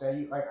know what I'm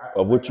saying?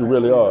 Of what you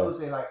really are.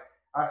 Say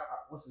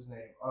what's his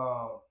name?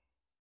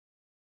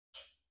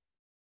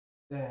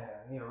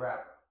 Damn, he a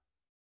rapper.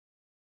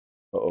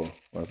 Well,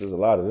 there's a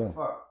lot of them.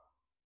 Fuck.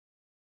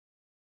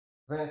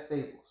 Vince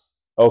Staples.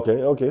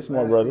 Okay,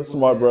 smart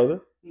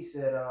brother. He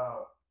said,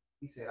 I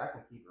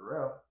can keep it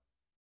real,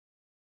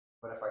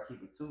 but if I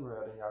keep it too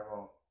real, then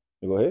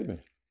you gonna hate me.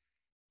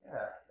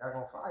 Yeah, y'all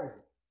gonna fire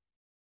me.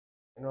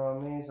 You know what I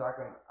mean? So I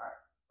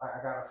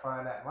gotta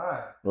find that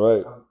line,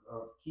 right,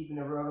 of keeping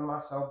it real to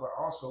myself, but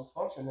also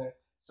functioning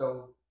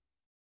so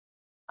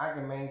I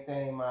can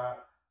maintain my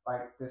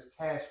this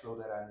cash flow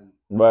that I need.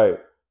 Right.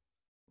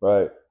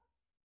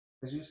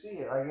 Because you see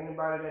it, like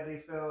anybody that they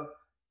feel.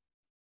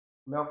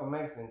 Malcolm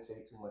X didn't say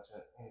too much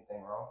of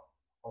anything wrong,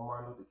 or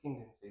Martin Luther King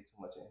didn't say too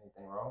much of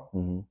anything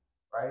wrong,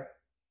 right?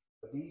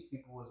 But these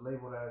people was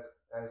labeled as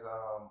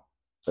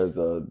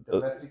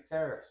domestic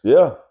terrorists.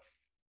 Yeah.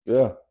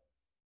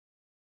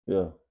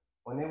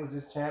 When they was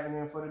just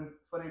championing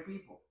for their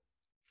people.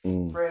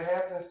 Fred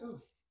Hampton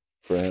too.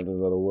 Fred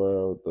Hampton's of the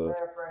world. Fred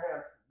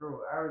Hampton,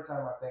 bro. Every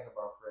time I think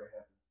about Fred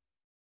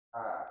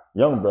Hampton,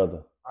 young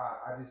brother,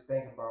 I just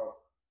think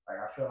about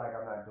I feel like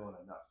I'm not doing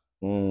enough.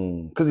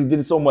 Because he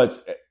did so much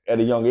at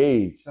a young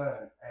age.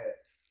 Son,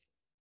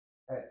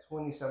 at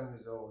 27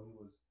 years old, he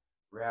was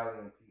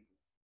rallying people.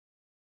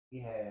 He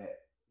had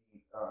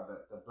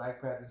the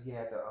Black Panthers. He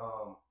had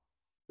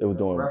they was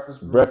doing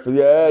breakfast.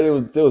 Yeah, they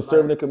was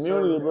serving the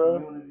community,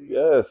 bro.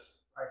 Yes.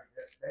 Like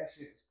that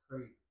shit is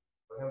crazy.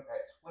 For him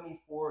at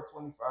 24,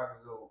 25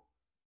 years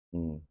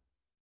old.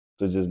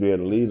 To just be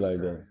able to lead like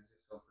that.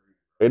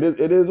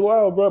 It is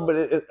wild, bro.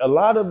 But a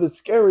lot of it's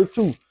scary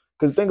too.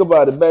 Because think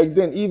about it, back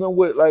then, even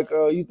with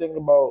you think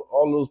about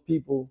all those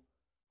people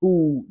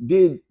who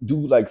did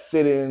do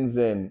sit-ins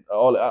and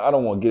all. I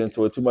don't want to get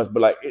into it too much,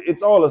 but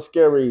it's all a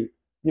scary,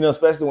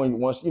 especially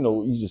once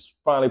you just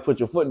finally put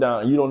your foot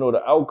down and you don't know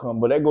the outcome.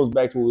 But that goes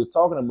back to what we was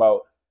talking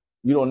about.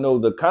 You don't know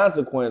the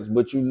consequence,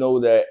 but you know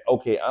that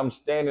okay, I'm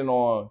standing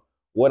on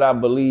what I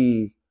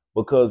believe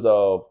because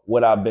of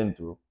what I've been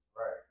through.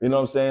 Right. You know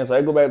what I'm saying? So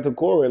I go back to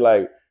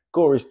Corey,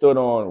 Corey stood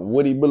on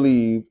what he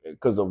believed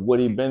because of what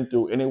he'd been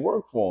through, and it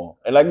worked for him.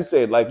 And like you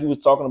said, like you was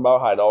talking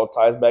about how it all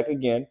ties back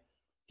again.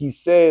 He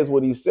says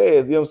what he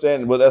says, you know what I'm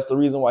saying? But that's the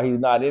reason why he's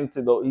not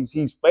into those.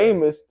 He's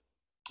famous,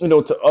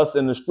 to us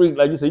in the street.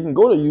 Like you said, you can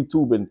go to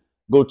YouTube and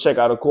go check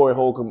out a Corey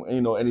Holcomb,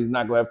 and he's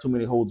not going to have too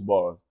many holds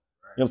bars.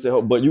 Right. You know what I'm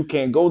saying? But you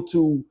can't go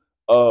to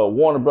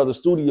Warner Brothers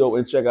Studio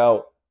and check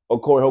out a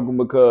Corey Holcomb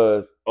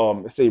because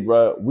say,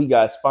 bro, we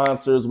got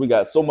sponsors, we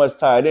got so much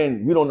tied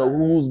in. We don't know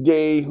who's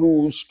gay,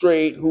 who's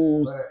straight,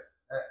 who's. But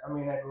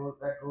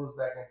that goes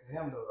back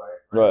into him though,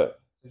 right?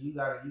 So you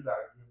gotta give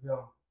him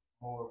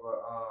more of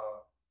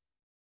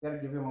you gotta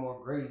give him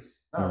more grace.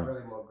 Not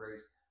really more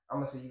grace. I'm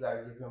gonna say you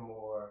gotta give him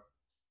more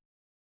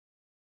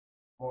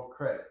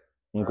credit.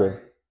 Okay. Right?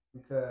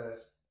 Because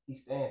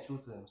he's staying true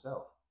to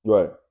himself.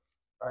 Right.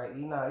 Right.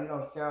 He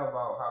don't care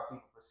about how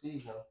people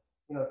perceive him.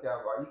 You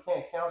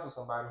can't counsel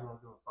somebody who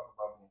don't give a fuck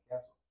about being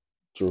canceled.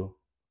 True.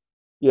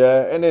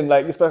 Yeah, and then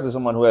especially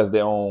someone who has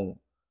their own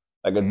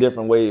a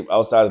different way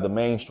outside of the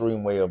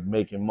mainstream way of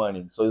making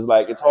money. So it's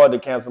it's hard to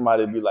cancel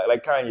somebody to be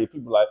like Kanye.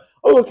 People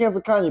oh,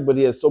 cancel Kanye, but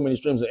he has so many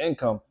streams of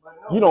income.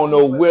 No, you don't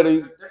know where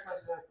the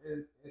difference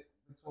is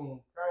between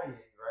Kanye,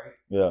 right?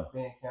 Yeah.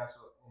 Being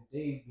canceled and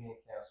Dave being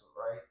canceled,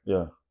 right?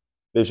 Yeah.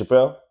 Dave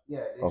Chappelle?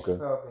 Yeah, Dave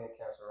Chappelle being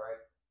canceled, right?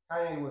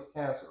 Kanye was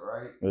canceled,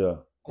 right? Yeah.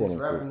 His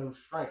revenue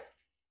shrank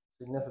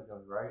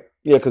significantly, right?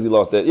 Yeah, because he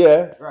lost that.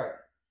 Yeah. Right.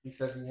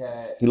 Because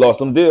he lost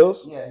them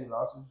deals. Yeah, he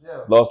lost his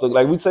deals. Lost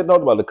like we said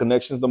about the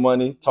connections, the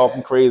money,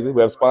 talking crazy.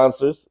 We have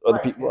sponsors, other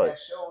people. And that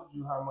showed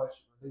you how much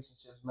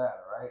relationships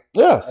matter, right?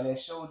 Yes. And it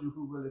showed you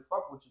who really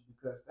fuck with you,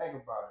 because think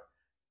about it.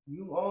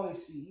 You only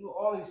see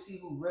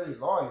who really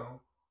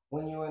loyal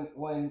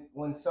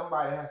when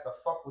somebody has to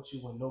fuck with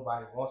you when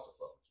nobody wants to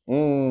fuck with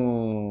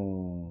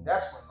you.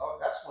 That's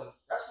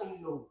when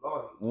you know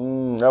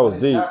loyalty. That was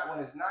deep. When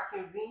it's not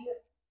convenient,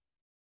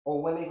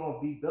 or when they gonna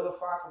be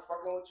vilified for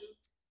fucking with you,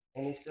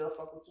 and they still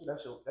fuck with you,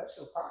 that's your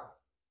partner.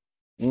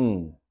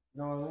 You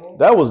know what I mean?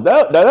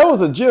 That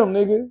was a gem,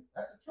 nigga.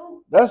 That's the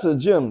truth. That's a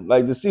gem.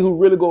 Like, to see who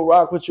really go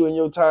rock with you in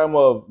your time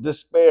of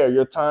despair,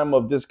 your time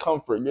of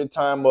discomfort, your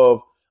time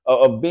of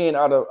being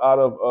out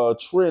of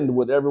trend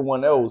with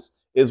everyone else,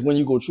 is when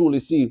you go truly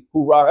see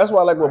who rock. That's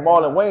why I like what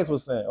Marlon Wayans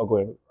was saying. Oh, go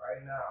ahead.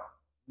 Right now,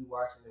 you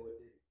watching it with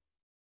Diddy.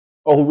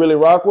 Oh, who really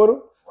rock with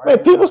him? Right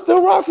Man, people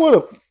still rock with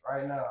him.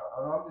 Right now.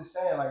 I'm just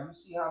saying, like, you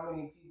see how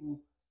many people,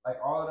 like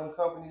all of them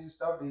companies and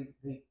stuff, they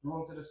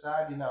threw him to the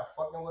side. They're not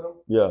fucking with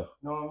him. Yeah.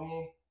 You know what I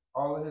mean?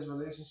 All of his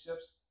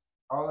relationships,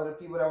 all of the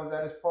people that was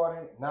at his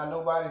party, not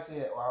nobody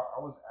said, well,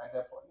 I was at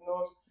that party. You know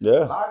what I'm saying?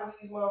 Yeah. A lot of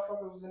these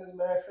motherfuckers was in his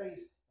man's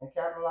face and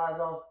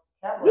capitalizing off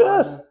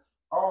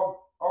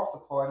the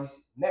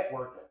parties,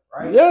 networking,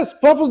 right? Yes,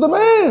 Puff was the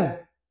man.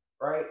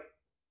 Right?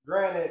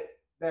 Granted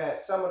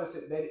that some of the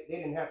they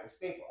didn't have to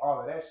stay for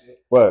all of that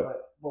shit. Right.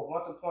 But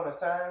once upon a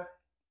time,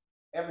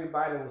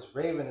 everybody was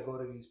raving to go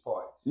to these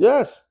parties.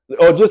 Yes.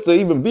 Or just to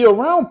even be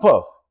around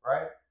Puff.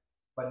 Right?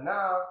 But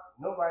now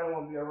nobody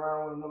want to be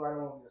around with him, nobody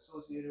want to be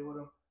associated with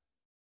him.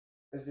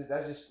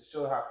 That's just to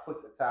show how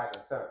quick the tide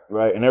can turn.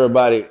 Right. And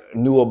everybody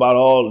knew about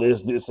all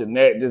this and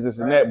that,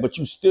 and that, but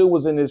you still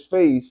was in his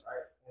face,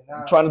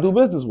 now, trying to do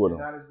business with him.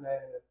 Now this man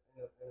in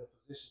a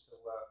position to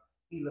where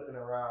he looking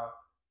around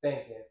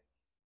thinking,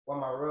 where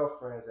my real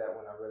friends at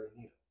when I really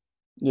need them?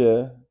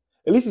 Yeah.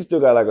 At least he still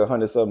got like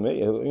 100-something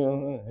million. You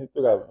know, he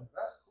still got.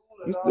 That's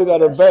cool. He still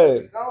got a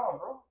bag. Gone,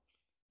 bro.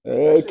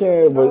 Yeah, it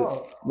can,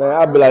 but man,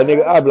 I'd be like,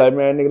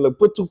 man, nigga, look,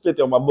 put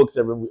 $250 on my books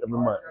every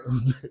month.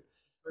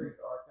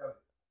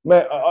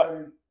 Man,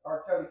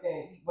 R. Kelly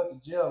can't eat, went to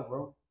jail,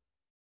 bro.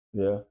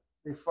 Yeah.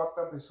 They fucked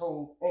up his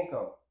whole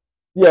income.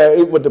 Yeah,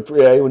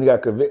 when he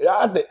got convicted.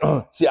 I think.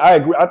 See, I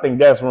agree. I think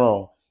that's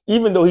wrong.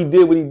 Even though he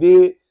did what he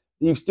did,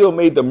 he still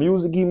made the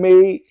music he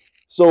made.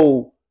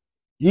 So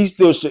he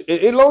still should.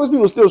 As long as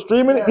people still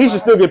streaming it, he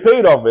should still get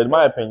paid off it, in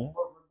my opinion.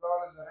 But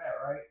regardless of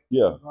that, right?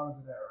 Yeah. Regardless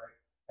of that, right?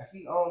 If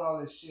he owned all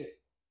this shit,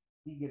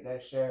 he get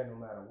that share no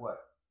matter what.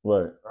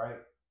 Right.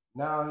 Right.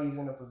 Now he's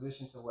in a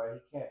position to where he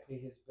can't pay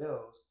his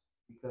bills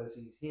because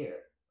he's here.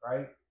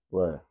 Right.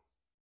 Right.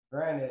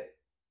 Granted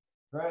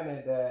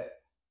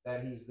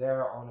that he's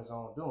there on his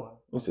own doing.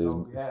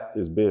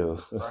 His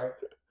bills. Right.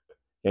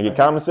 Can you get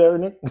commissary,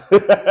 Nick?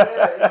 But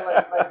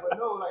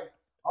no, like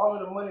all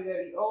of the money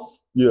that he owes.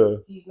 Yeah.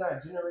 He's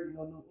not generating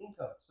no new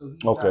income, so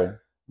he's not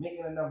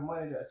making enough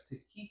money to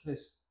keep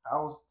his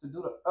house, to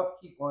do the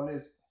upkeep on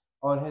his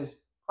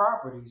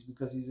properties,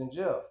 because he's in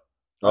jail.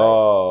 Right?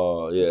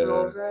 Oh yeah. You know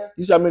what I'm saying?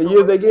 You see how many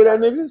years they get that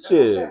nigga?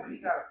 Shit.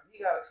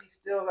 He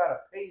still gotta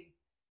pay.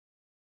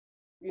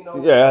 You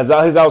know. Yeah,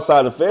 his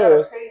outside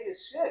affairs. He gotta pay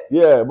his shit.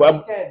 Yeah, but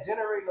he can't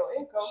generate no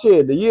income.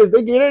 Shit, the years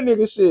they get that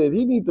nigga shit,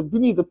 he need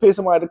to pay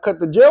somebody to cut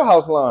the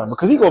jailhouse line,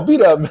 because he gonna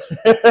beat up.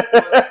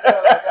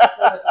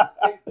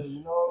 You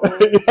know what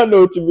I mean? I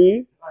know what you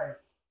mean.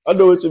 I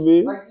know what you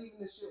mean. Like even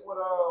the shit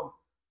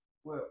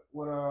with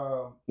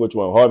which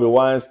one? Harvey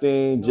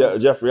Weinstein,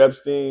 Jeffrey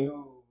Epstein.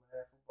 No,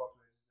 man, football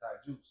players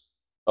got Juice.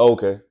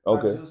 Okay.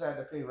 Juice had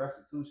to pay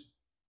restitution,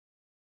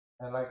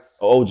 and like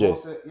OJ.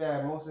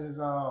 Most of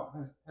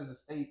his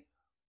estate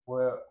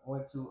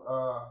went to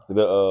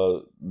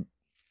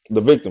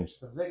the victims.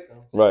 The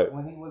victims. Right.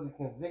 When he wasn't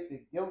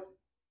convicted guilty.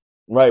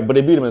 Right, but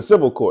they beat him in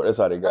civil court. That's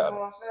how they got him.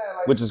 What I'm saying,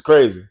 like, which is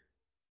crazy.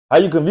 How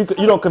you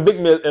don't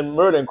convict me in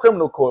murder in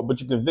criminal court, but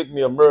you convict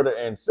me of murder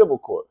in civil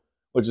court,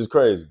 which is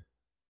crazy.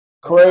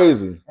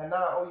 Crazy. And now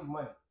I owe you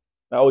money.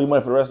 I owe you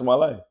money for the rest of my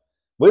life.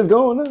 But it's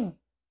going now.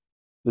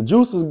 The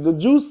juice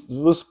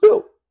was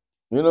spilled.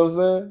 You know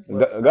what I'm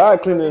saying?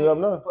 God cleaning it up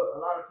now. But a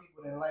lot of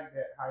people didn't like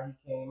that, how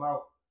he came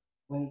out.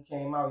 When he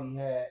came out, he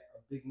had a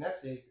big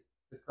nest egg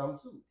to come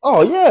to.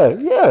 Oh yeah,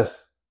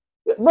 yes.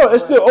 Bro,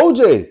 it's still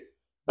OJ.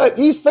 Like,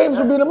 he's famous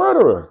for being a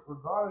murderer.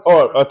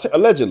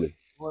 Allegedly.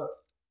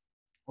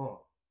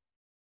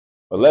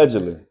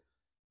 Allegedly.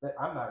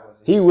 I'm not gonna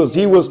say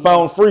he was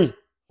found free,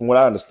 from what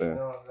I understand. You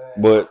know what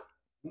I'm but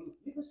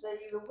you can say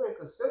either way,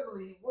 because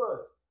civilly he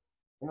was.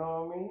 You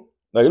know what I mean?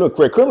 Like, look,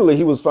 criminally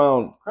he was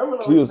found.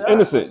 He was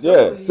innocent.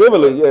 Yeah,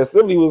 civilly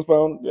he was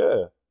found.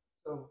 Yeah.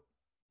 So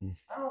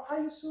how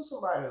you sue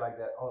somebody like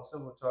that on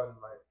civil charges?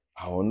 Like,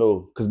 I don't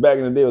know, because back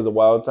in the day it was a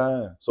wild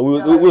time, so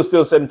we were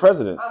still setting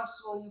precedents. I'm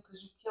suing you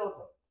because you killed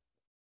him.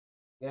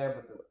 Yeah,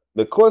 but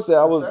The court said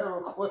I was.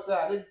 Federal court said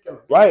I didn't kill him.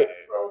 Right.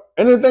 So,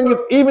 and the thing is,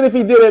 even if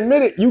he did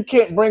admit it, you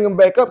can't bring him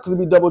back up because it'd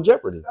be double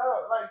jeopardy.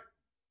 Like,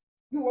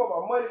 you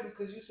want my money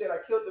because you said I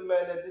killed the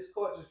man that this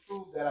court just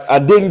proved that I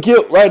didn't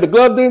kill. Right. The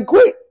glove didn't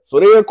quit, so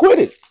they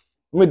acquitted.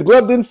 I mean, the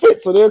glove didn't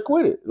fit, so they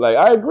acquitted. Like,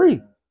 I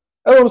agree.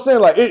 That's what I'm saying.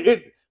 Like,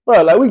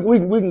 bro, like, we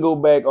can go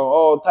back on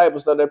all type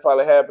of stuff that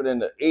probably happened in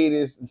the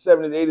 80s,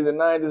 70s, 80s, and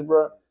 90s,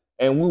 bro.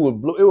 And it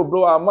would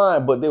blow our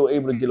mind, but they were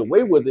able to get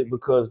away with it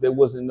because there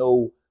wasn't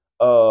no,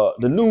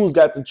 the news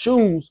got to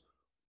choose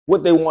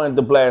what they wanted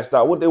to blast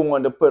out, what they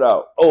wanted to put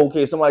out. Oh,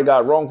 okay, somebody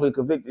got wrongfully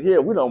convicted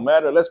here. We don't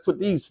matter. Let's put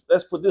this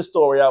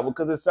story out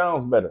because it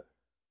sounds better.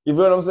 You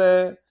feel what I'm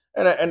saying?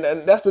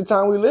 And that's the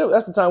time we live.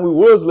 That's the time we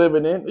was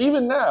living in.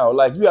 Even now,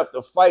 like, you have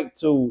to fight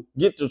to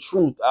get the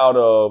truth out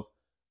of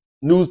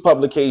news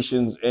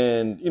publications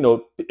and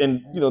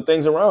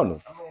things around them.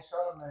 I mean,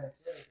 Charlamagne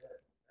said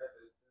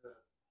that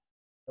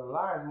the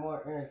lie is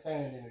more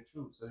entertaining than the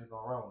truth, so they're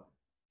gonna run with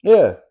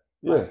it.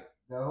 Yeah. Like,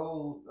 the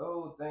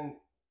whole thing.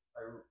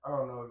 I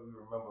don't know if you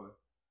remember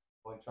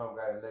when Trump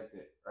got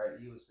elected, right?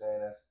 He was saying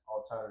that's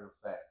alternative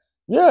facts.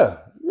 Yeah,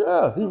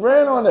 he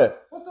ran on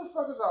that. What the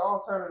fuck is an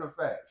alternative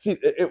fact? See,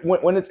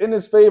 when it's in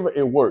his favor,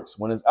 it works.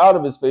 When it's out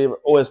of his favor,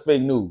 it's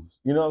fake news.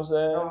 You know what I'm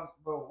saying?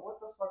 But what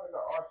the fuck is an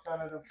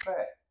alternative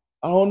fact?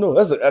 I don't know.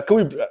 I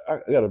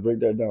gotta break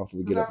that down before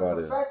we get up out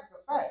of here. It's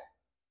a fact.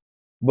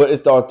 But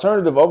it's the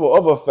alternative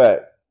of a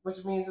fact.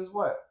 Which means it's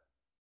what?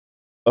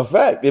 A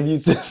fact. If you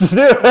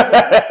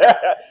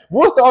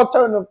what's the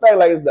alternative fact?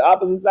 Like, it's the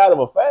opposite side of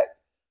a fact.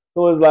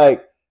 So it's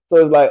like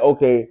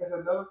okay. It's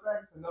another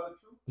fact. It's another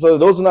truth. So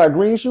those are not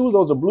green shoes.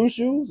 Those are blue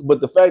shoes.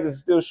 But the fact is,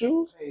 it's still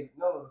shoes. Hey,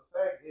 no. The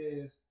fact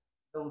is,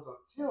 those are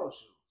teal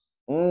shoes.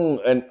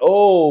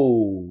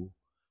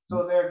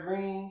 So they're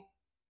green.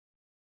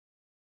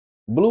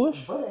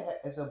 Bluish.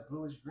 But it's a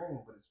bluish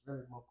green, but it's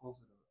really more closer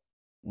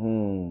to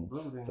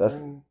blue than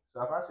green.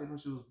 So if I say them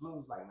shoes blue,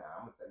 it's like, nah,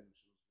 I'm gonna tell you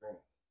shoes green.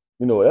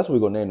 You know what? That's what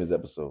we're gonna name this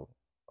episode.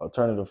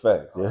 Alternative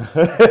facts.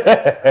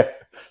 Yeah.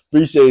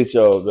 Appreciate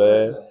y'all,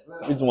 man.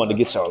 We just wanted to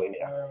get y'all in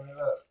there.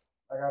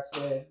 Like I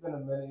said, it's been a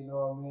minute, you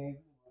know what I mean?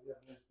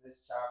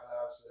 This chopping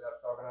out shit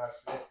up, talking out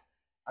shit.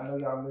 I know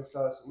y'all miss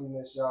us, we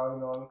miss y'all, you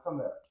know what I mean? Come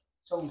here.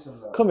 Show me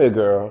some love. Come here,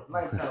 girl.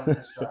 Like, comment,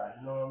 subscribe,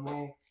 you know what I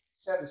mean?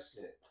 Share the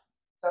shit.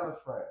 Tell a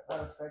friend.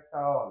 Matter of fact,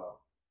 tell all of them.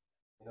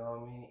 You know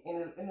what I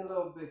mean? Any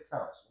little bit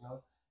counts, you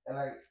know? And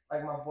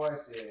like my boy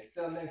said,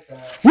 until next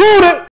time.